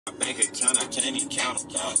Bank account, I can't even count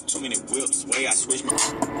them. Too many whips, way I switch my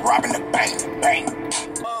robbing the bank, bang.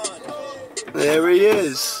 There he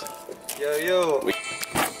is. Yo. Like,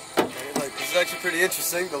 this is actually pretty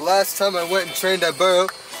interesting. The last time I went and trained at Boro,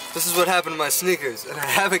 this is what happened to my sneakers, and I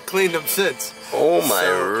haven't cleaned them since. Oh my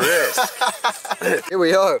wrist. Here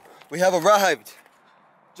we are. We have arrived.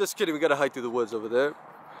 Just kidding, we gotta hike through the woods over there.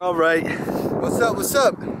 All right. What's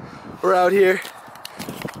up? We're out here.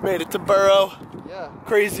 Made it to Boro. Yeah.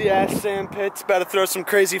 Crazy ass sand pits. About to throw some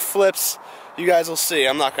crazy flips. You guys will see.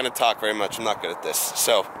 I'm not gonna talk very much. I'm not good at this.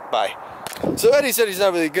 So, bye. So Eddie said he's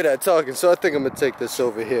not really good at talking, so I think I'm gonna take this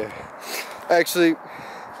over here. Actually,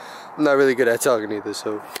 I'm not really good at talking either,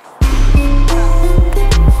 so.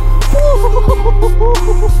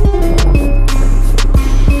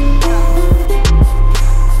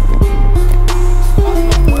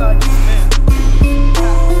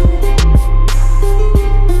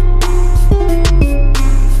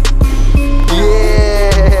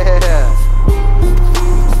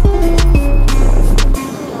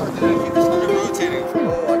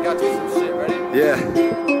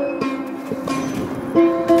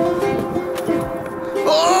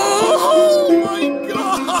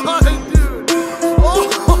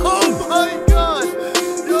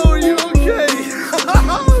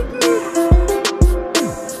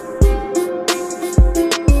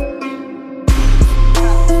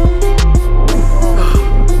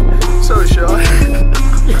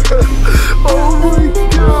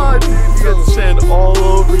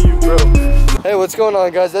 What's going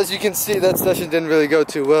on, guys? As you can see, that session didn't really go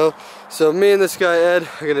too well. So me and this guy Ed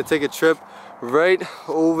are gonna take a trip right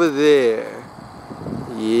over there.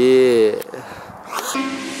 Yeah.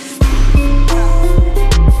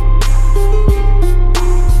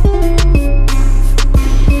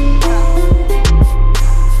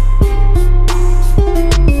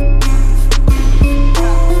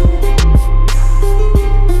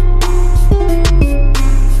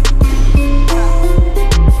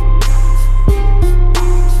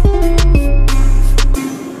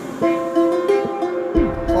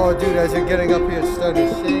 Dude, as you're getting up here, it's starting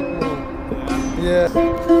to shake more. Yeah.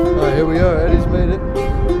 Alright, here we are. Eddie's made it.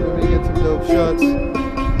 Let me get some dope shots.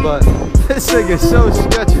 But this thing is so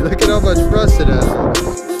sketchy. Look at how much rust it has.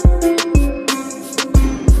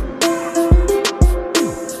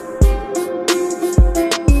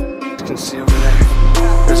 You can see over there.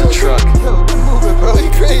 There's a truck. Yo, you're moving, bro.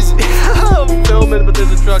 You're crazy. I'm filming, but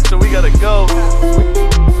there's a truck, so we gotta go.